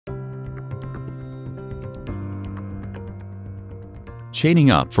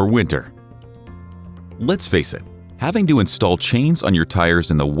Chaining up for winter. Let's face it, having to install chains on your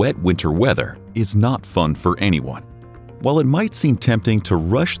tires in the wet winter weather is not fun for anyone. While it might seem tempting to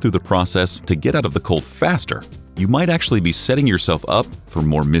rush through the process to get out of the cold faster, you might actually be setting yourself up for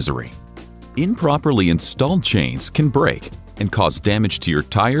more misery. Improperly installed chains can break and cause damage to your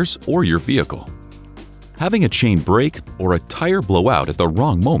tires or your vehicle. Having a chain break or a tire blow out at the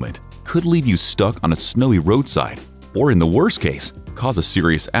wrong moment could leave you stuck on a snowy roadside, or in the worst case, cause a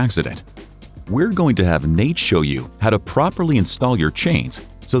serious accident. We're going to have Nate show you how to properly install your chains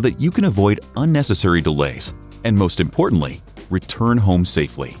so that you can avoid unnecessary delays and, most importantly, return home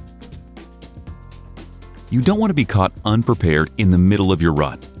safely. You don't want to be caught unprepared in the middle of your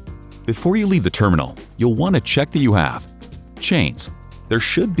run. Before you leave the terminal, you'll want to check that you have chains. There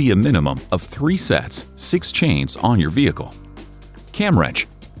should be a minimum of 3 sets, 6 chains on your vehicle. Cam wrench.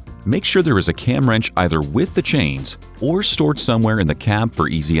 Make sure there is a cam wrench either with the chains or stored somewhere in the cab for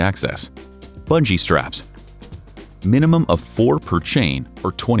easy access. Bungee straps. Minimum of 4 per chain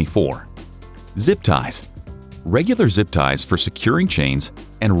or 24. Zip ties. Regular zip ties for securing chains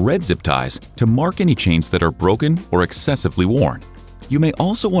and red zip ties to mark any chains that are broken or excessively worn. You may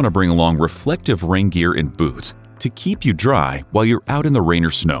also want to bring along reflective rain gear and boots to keep you dry while you're out in the rain or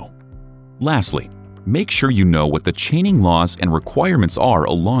snow. Lastly, make sure you know what the chaining laws and requirements are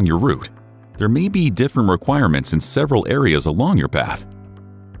along your route. There may be different requirements in several areas along your path.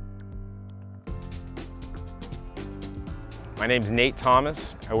 My name is Nate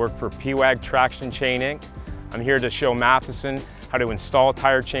Thomas. I work for PWAG Traction Chain Inc. I'm here to show Matheson how to install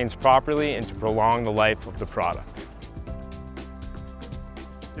tire chains properly and to prolong the life of the product.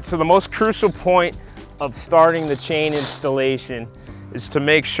 So the most crucial point of starting the chain installation is to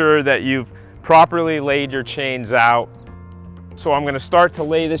make sure that you've properly laid your chains out. So I'm going to start to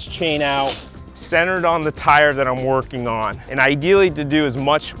lay this chain out centered on the tire that I'm working on, and ideally to do as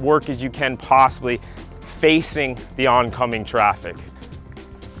much work as you can possibly facing the oncoming traffic.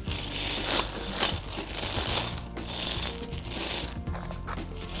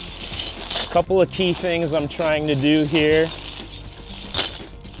 A couple of key things I'm trying to do here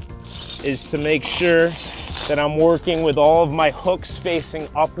is to make sure that I'm working with all of my hooks facing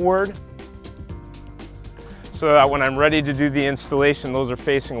upward, so that when I'm ready to do the installation, those are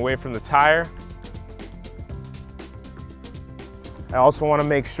facing away from the tire. I also want to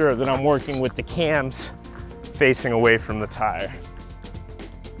make sure that I'm working with the cams facing away from the tire.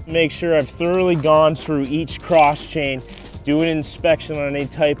 Make sure I've thoroughly gone through each cross chain, do an inspection on any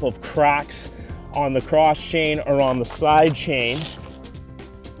type of cracks on the cross chain or on the side chain.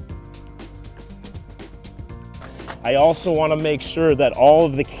 I also want to make sure that all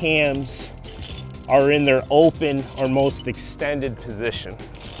of the cams are in their open or most extended position.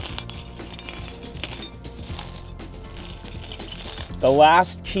 The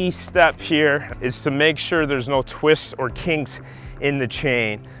last key step here is to make sure there's no twists or kinks in the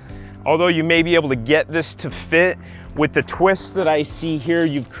chain. Although you may be able to get this to fit, with the twists that I see here,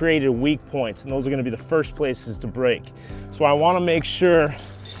 you've created weak points, and those are going to be the first places to break. So I want to make sure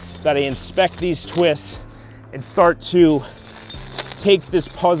that I inspect these twists and start to take this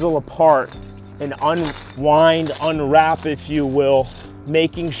puzzle apart and unwind, unwrap, if you will,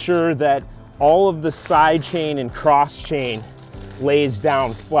 making sure that all of the side chain and cross chain lays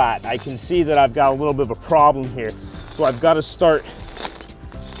down flat. I can see that I've got a little bit of a problem here. So I've got to start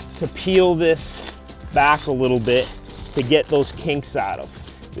to peel this back a little bit to get those kinks out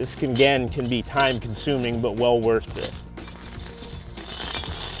of. This can be time consuming, but well worth it.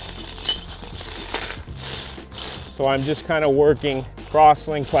 So I'm just kind of working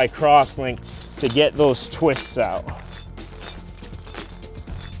cross-link by cross-link to get those twists out.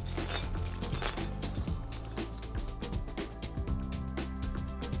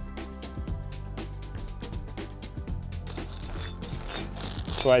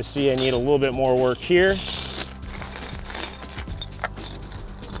 So I see I need a little bit more work here.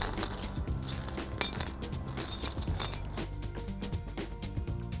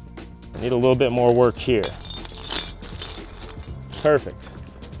 I need a little bit more work here. Perfect.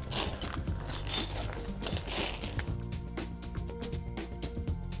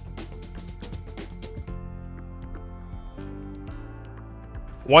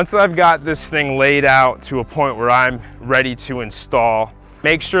 Once I've got this thing laid out to a point where I'm ready to install,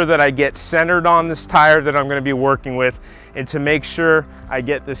 make sure that I get centered on this tire that I'm going to be working with, and to make sure I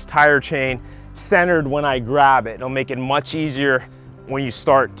get this tire chain centered when I grab it. It'll make it much easier when you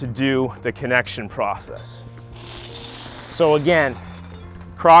start to do the connection process. So again,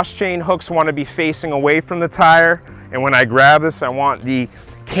 cross chain hooks want to be facing away from the tire, and when I grab this, I want the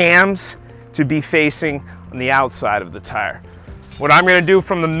cams to be facing on the outside of the tire. What I'm gonna do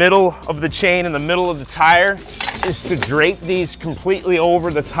from the middle of the chain and the middle of the tire is to drape these completely over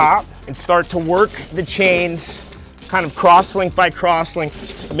the top and start to work the chains kind of crosslink by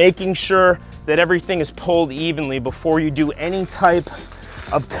crosslink, making sure that everything is pulled evenly before you do any type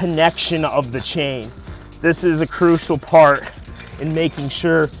of connection of the chain. This is a crucial part in making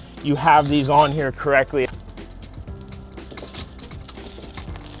sure you have these on here correctly.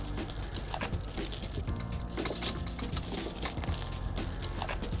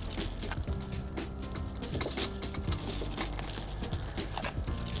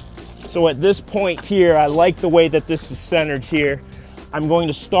 So at this point here, I like the way that this is centered here. I'm going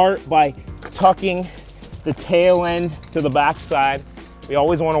to start by tucking the tail end to the back side. We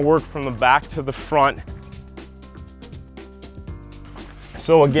always want to work from the back to the front.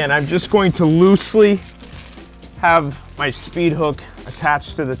 So again, I'm just going to loosely have my speed hook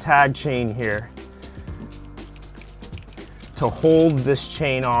attached to the tag chain here to hold this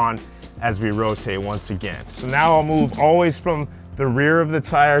chain on as we rotate once again. So now I'll move always from the rear of the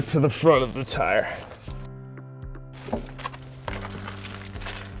tire to the front of the tire.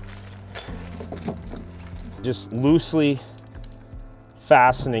 Just loosely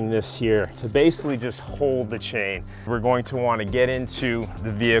fastening this here to basically just hold the chain. We're going to want to get into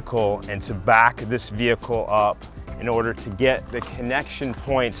the vehicle and to back this vehicle up in order to get the connection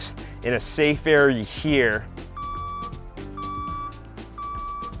points in a safe area here.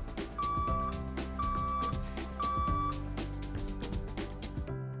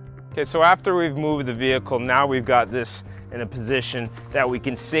 Okay, so after we've moved the vehicle, now we've got this in a position that we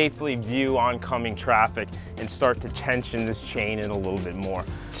can safely view oncoming traffic and start to tension this chain in a little bit more.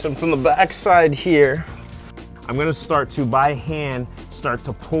 So from the back side here, I'm gonna start to, by hand, start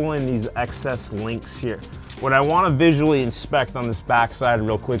to pull in these excess links here. What I wanna visually inspect on this back side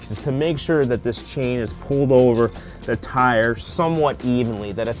real quick is to make sure that this chain is pulled over the tire somewhat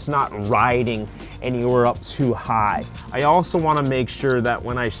evenly, that it's not riding anywhere up too high. I also wanna make sure that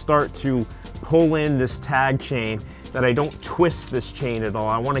when I start to pull in this tag chain, that I don't twist this chain at all.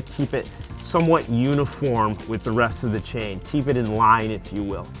 I wanna keep it somewhat uniform with the rest of the chain. Keep it in line, if you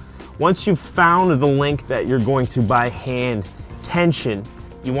will. Once you've found the link that you're going to, by hand, tension,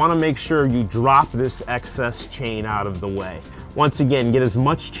 you wanna make sure you drop this excess chain out of the way. Once again, get as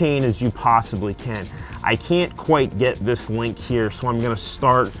much chain as you possibly can. I can't quite get this link here, so I'm gonna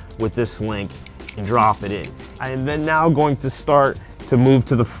start with this link and drop it in. I am then now going to start to move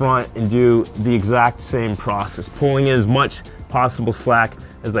to the front and do the exact same process, pulling in as much possible slack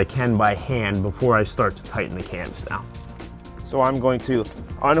as I can by hand before I start to tighten the cams down. So I'm going to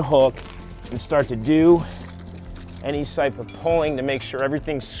unhook and start to do any type of pulling to make sure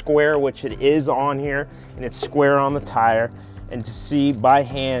everything's square, which it is on here, and it's square on the tire, and to see by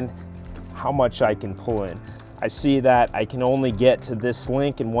hand how much I can pull in. I see that I can only get to this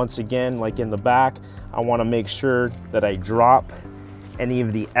link, and once again, like in the back, I wanna make sure that I drop any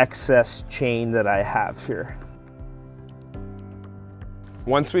of the excess chain that I have here.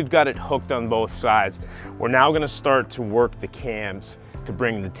 Once we've got it hooked on both sides, we're now gonna start to work the cams to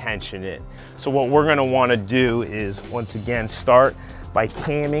bring the tension in. So what we're gonna wanna do is, once again, start by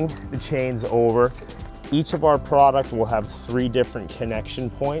camming the chains over. Each of our product will have 3 different connection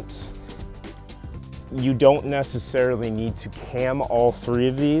points. You don't necessarily need to cam all 3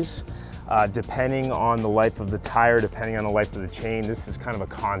 of these. Depending on the life of the tire, depending on the life of the chain, this is kind of a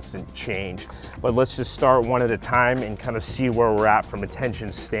constant change. But let's just start one at a time and kind of see where we're at from a tension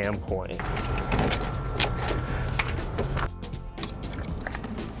standpoint.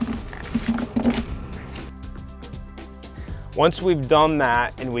 Once we've done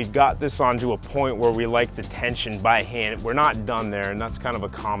that and we've got this onto a point where we like the tension by hand, we're not done there, and that's kind of a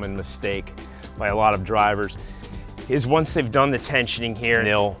common mistake by a lot of drivers, is once they've done the tensioning here,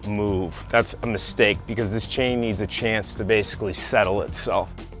 they'll move. That's a mistake because this chain needs a chance to basically settle itself.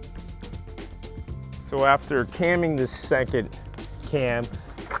 So after camming this second cam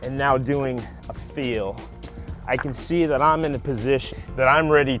and now doing a feel, I can see that I'm in a position that I'm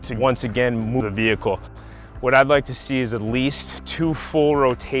ready to once again move the vehicle. What I'd like to see is at least 2 full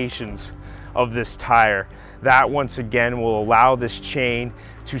rotations of this tire. That once again will allow this chain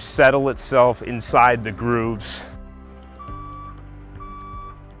to settle itself inside the grooves.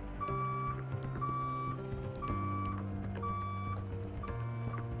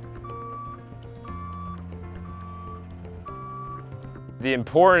 The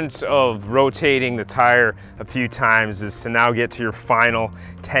importance of rotating the tire a few times is to now get to your final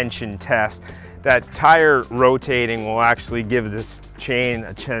tension test. That tire rotating will actually give this chain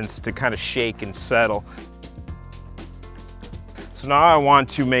a chance to kind of shake and settle. So now I want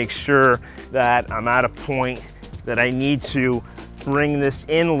to make sure that I'm at a point that I need to bring this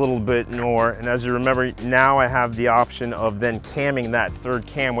in a little bit more. And as you remember, now I have the option of then camming that third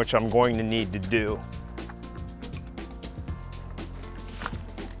cam, which I'm going to need to do.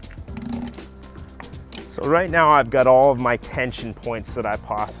 So right now I've got all of my tension points that I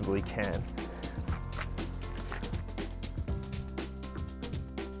possibly can.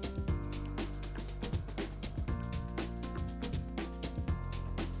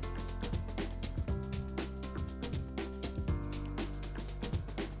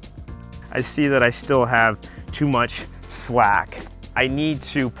 I see that I still have too much slack. I need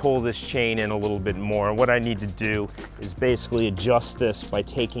to pull this chain in a little bit more. And what I need to do is basically adjust this by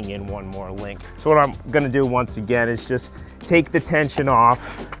taking in one more link. So what I'm gonna do once again is just take the tension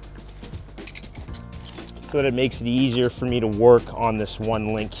off so that it makes it easier for me to work on this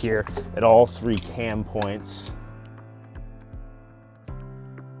one link here at all 3 cam points.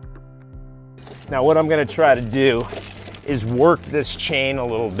 Now what I'm gonna try to do is work this chain a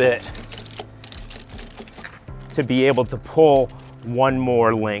little bit to be able to pull one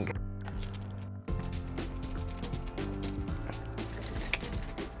more link.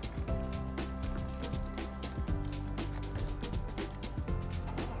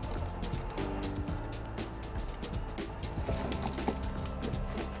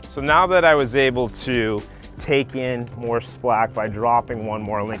 So now that I was able to take in more slack by dropping one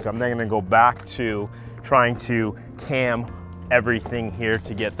more link, I'm then gonna go back to trying to cam everything here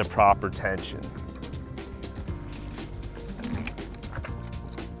to get the proper tension.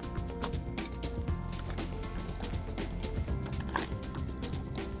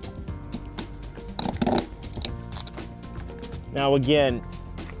 Now again,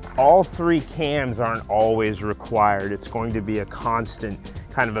 all 3 cams aren't always required. It's going to be a constant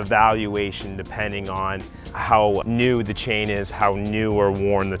kind of evaluation depending on how new the chain is, how new or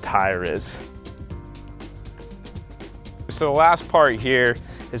worn the tire is. So the last part here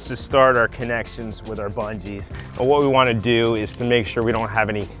is to start our connections with our bungees. And what we want to do is to make sure we don't have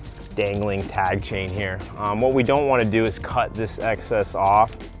any dangling tag chain here. What we don't want to do is cut this excess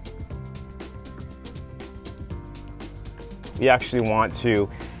off. We actually want to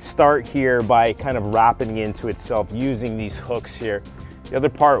start here by kind of wrapping into itself using these hooks here. The other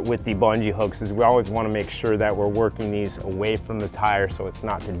part with the bungee hooks is we always want to make sure that we're working these away from the tire so it's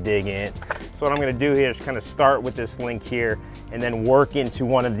not to dig in. So what I'm going to do here is kind of start with this link here and then work into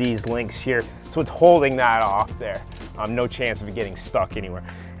one of these links here. So it's holding that off there. No chance of it getting stuck anywhere.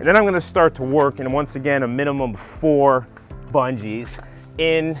 And then I'm going to start to work, and once again, a minimum of 4 bungees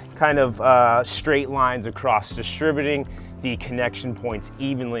in kind of straight lines across, distributing the connection points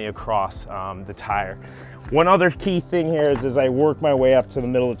evenly across the tire. One other key thing here is as I work my way up to the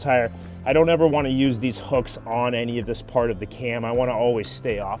middle of the tire, I don't ever want to use these hooks on any of this part of the cam. I want to always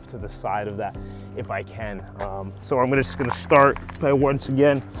stay off to the side of that if I can. So I'm just going to start by once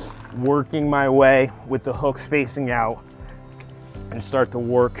again working my way with the hooks facing out and start to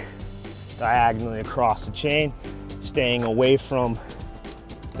work diagonally across the chain, staying away from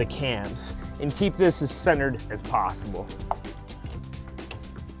the cams, and keep this as centered as possible.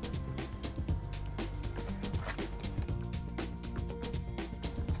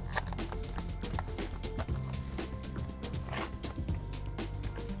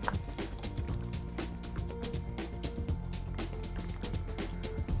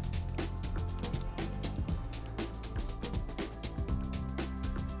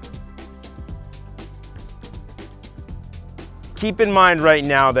 Keep in mind right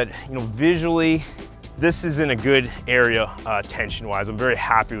now that, visually, this is in a good area tension-wise. I'm very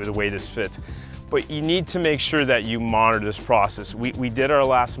happy with the way this fits. But you need to make sure that you monitor this process. We did our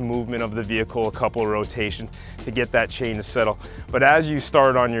last movement of the vehicle, a couple of rotations to get that chain to settle. But as you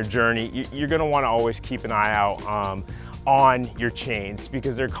start on your journey, you're gonna wanna always keep an eye out on your chains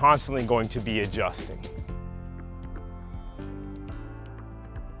because they're constantly going to be adjusting.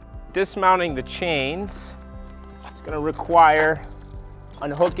 Dismounting the chains is going to require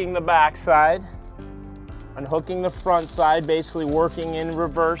unhooking the back side, unhooking the front side, basically working in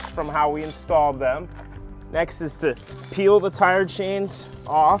reverse from how we installed them. Next is to peel the tire chains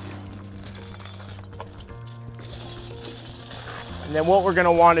off. And then what we're going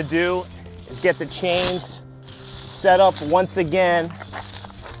to want to do is get the chains set up once again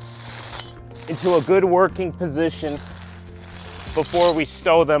into a good working position before we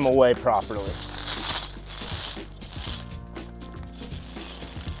stow them away properly.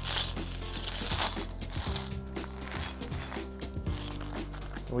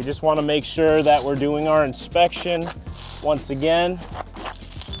 We just want to make sure that we're doing our inspection once again,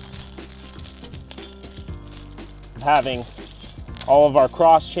 having all of our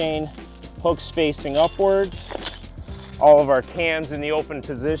cross chain hooks facing upwards, all of our cans in the open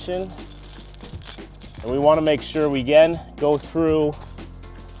position. And we want to make sure we again go through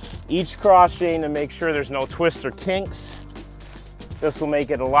each cross chain to make sure there's no twists or kinks. This will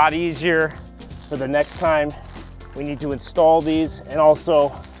make it a lot easier for the next time we need to install these, and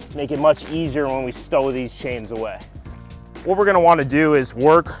also make it much easier when we stow these chains away. What we're going to want to do is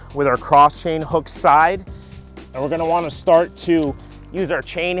work with our cross chain hook side, and we're going to want to start to use our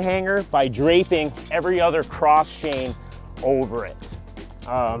chain hanger by draping every other cross chain over it.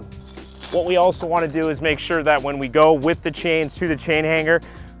 What we also want to do is make sure that when we go with the chains to the chain hanger,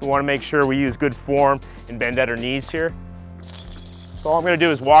 we want to make sure we use good form and bend at our knees here. So all I'm going to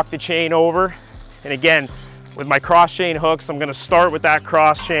do is walk the chain over, and again, with my cross chain hooks, I'm going to start with that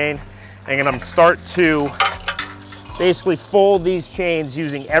cross chain, and I'm going to start to basically fold these chains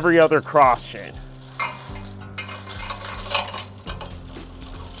using every other cross chain.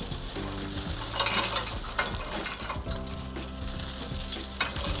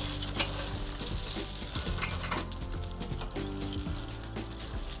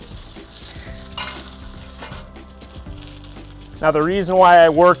 Now the reason why I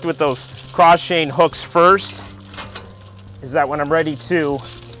worked with those cross chain hooks first is that when I'm ready to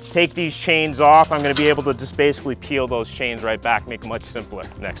take these chains off, I'm going to be able to just basically peel those chains right back, make it much simpler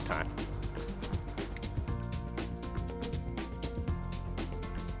next time.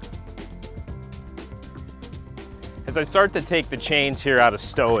 As I start to take the chains here out of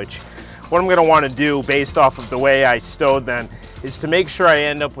stowage, what I'm going to want to do based off of the way I stowed them is to make sure I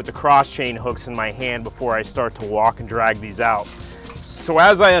end up with the cross chain hooks in my hand before I start to walk and drag these out. So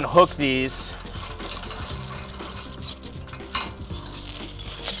as I unhook these,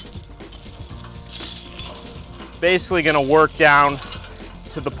 basically going to work down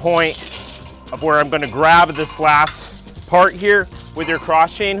to the point of where I'm going to grab this last part here with your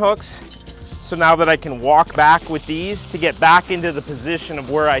cross chain hooks. So now that I can walk back with these to get back into the position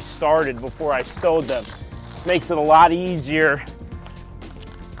of where I started before I stowed them. Makes it a lot easier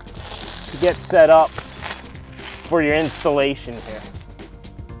to get set up for your installation here.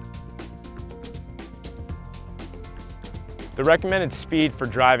 The recommended speed for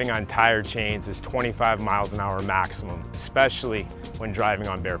driving on tire chains is 25 miles an hour maximum, especially when driving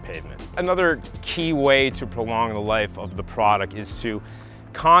on bare pavement. Another key way to prolong the life of the product is to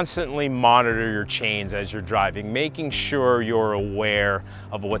constantly monitor your chains as you're driving, making sure you're aware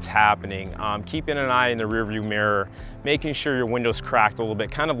of what's happening, keeping an eye in the rearview mirror, making sure your window's cracked a little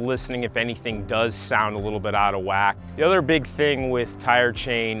bit, kind of listening if anything does sound a little bit out of whack. The other big thing with tire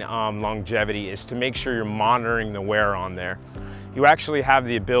chain longevity is to make sure you're monitoring the wear on there. You actually have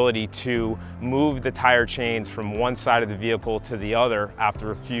the ability to move the tire chains from one side of the vehicle to the other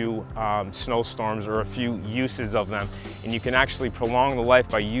after a few snowstorms or a few uses of them. And you can actually prolong the life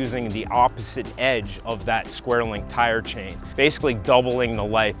by using the opposite edge of that square link tire chain, basically doubling the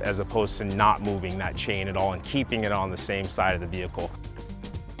life as opposed to not moving that chain at all and keeping it on the same side of the vehicle.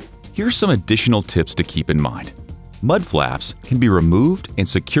 Here's some additional tips to keep in mind. Mud flaps can be removed and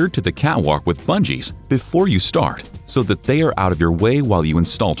secured to the catwalk with bungees before you start, so that they are out of your way while you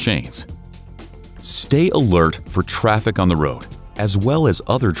install chains. Stay alert for traffic on the road, as well as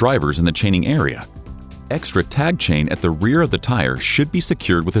other drivers in the chaining area. Extra tag chain at the rear of the tire should be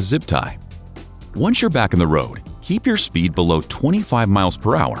secured with a zip tie. Once you're back on the road, keep your speed below 25 miles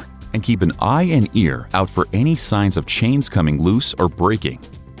per hour and keep an eye and ear out for any signs of chains coming loose or breaking.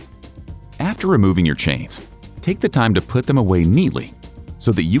 After removing your chains, take the time to put them away neatly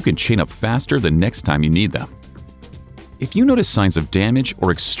so that you can chain up faster the next time you need them. If you notice signs of damage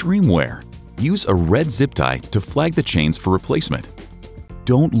or extreme wear, use a red zip tie to flag the chains for replacement.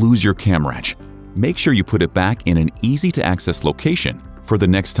 Don't lose your cam wrench. Make sure you put it back in an easy-to-access location for the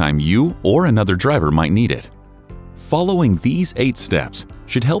next time you or another driver might need it. Following these 8 steps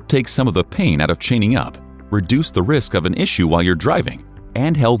should help take some of the pain out of chaining up, reduce the risk of an issue while you're driving,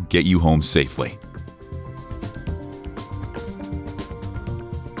 and help get you home safely.